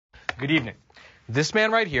Good evening. This man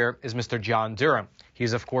right here is Mr. John Durham.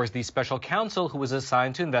 He's, of course, the special counsel who was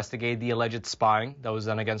assigned to investigate the alleged spying that was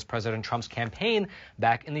done against President Trump's campaign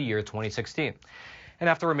back in the year 2016. And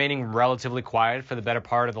after remaining relatively quiet for the better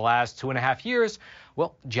part of the last 2.5 years,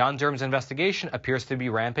 well, John Durham's investigation appears to be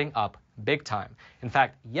ramping up big time. In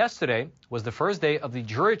fact, yesterday was the first day of the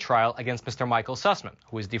jury trial against Mr. Michael Sussmann,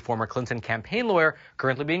 who is the former Clinton campaign lawyer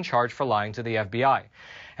currently being charged for lying to the FBI.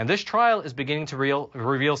 And this trial is beginning to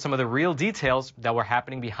reveal some of the real details that were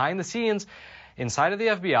happening behind the scenes inside of the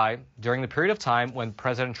FBI during the period of time when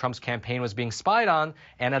President Trump's campaign was being spied on,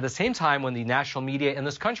 and at the same time when the national media in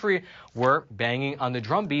this country were banging on the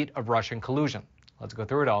drumbeat of Russian collusion. Let's go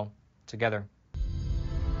through it all together.